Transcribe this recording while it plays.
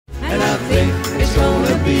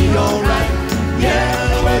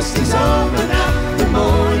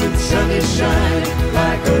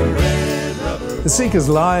Seekers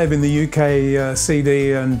Live in the UK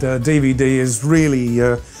CD and DVD is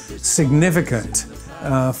really significant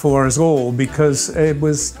for us all, because it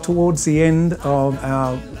was towards the end of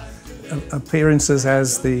our appearances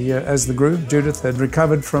as the group. Judith had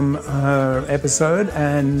recovered from her episode,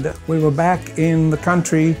 and we were back in the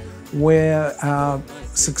country where our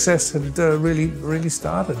success had really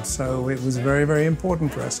started. So it was very, very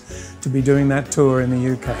important for us to be doing that tour in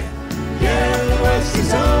the UK. Yeah, the worst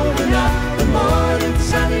is over now. The morning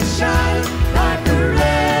sun is shining like a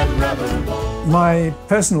red rubber ball. My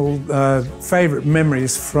personal favourite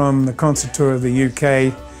memories from the concert tour of the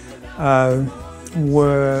UK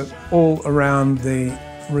were all around the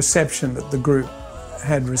reception that the group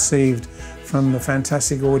had received from the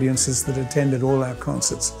fantastic audiences that attended all our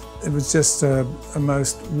concerts. It was just a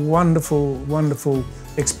most wonderful, wonderful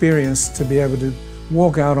experience to be able to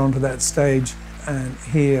walk out onto that stage and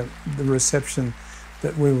hear the reception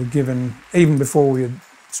that we were given even before we had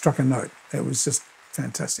struck a note. It was just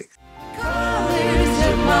fantastic.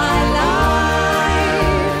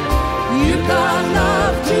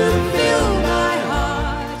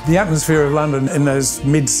 The atmosphere of London in those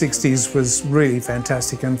mid-60s was really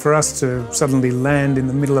fantastic, and for us to suddenly land in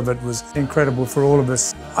the middle of it was incredible for all of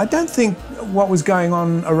us. I don't think what was going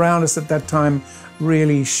on around us at that time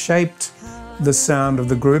really shaped the sound of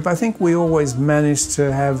the group. I think we always managed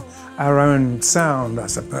to have our own sound, I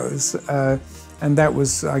suppose, and that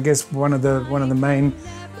was, I guess, one of the main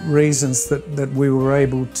reasons that we were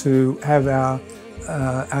able to have our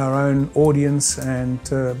own audience and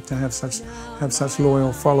to have such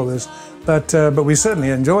loyal followers. But we certainly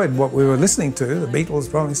enjoyed what we were listening to: the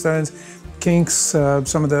Beatles, Rolling Stones, Kinks,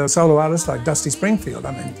 some of the solo artists like Dusty Springfield.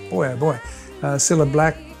 I mean, boy oh boy, Cilla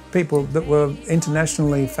Black, people that were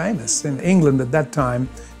internationally famous. In England at that time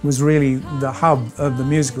was really the hub of the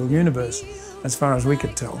musical universe, as far as we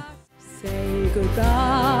could tell. Say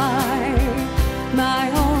goodbye, my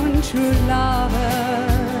own true lover.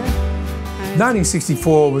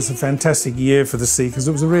 1964 was a fantastic year for the Seekers.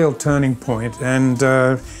 It was a real turning point, and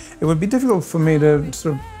it would be difficult for me to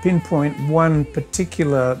sort of pinpoint one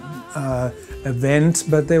particular event,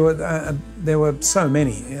 but there were so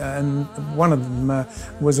many, and one of them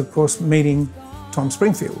was, of course, meeting Tom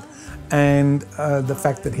Springfield, and the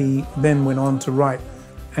fact that he then went on to write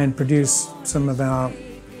and produce some of our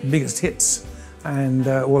biggest hits and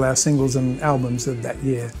all our singles and albums of that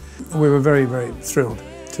year. We were very, very thrilled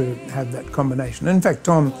to have that combination. In fact,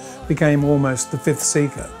 Tom became almost the fifth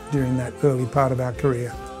Seeker during that early part of our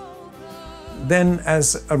career. Then,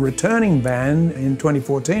 as a returning band in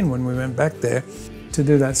 2014, when we went back there to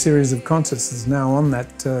do that series of concerts that's now on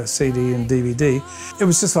that CD and DVD, it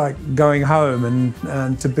was just like going home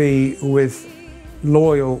and to be with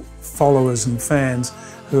loyal followers and fans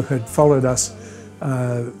who had followed us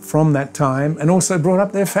from that time, and also brought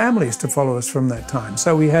up their families to follow us from that time.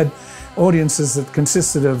 So we had audiences that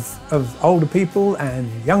consisted of older people and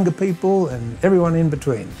younger people and everyone in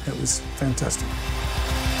between. It was fantastic.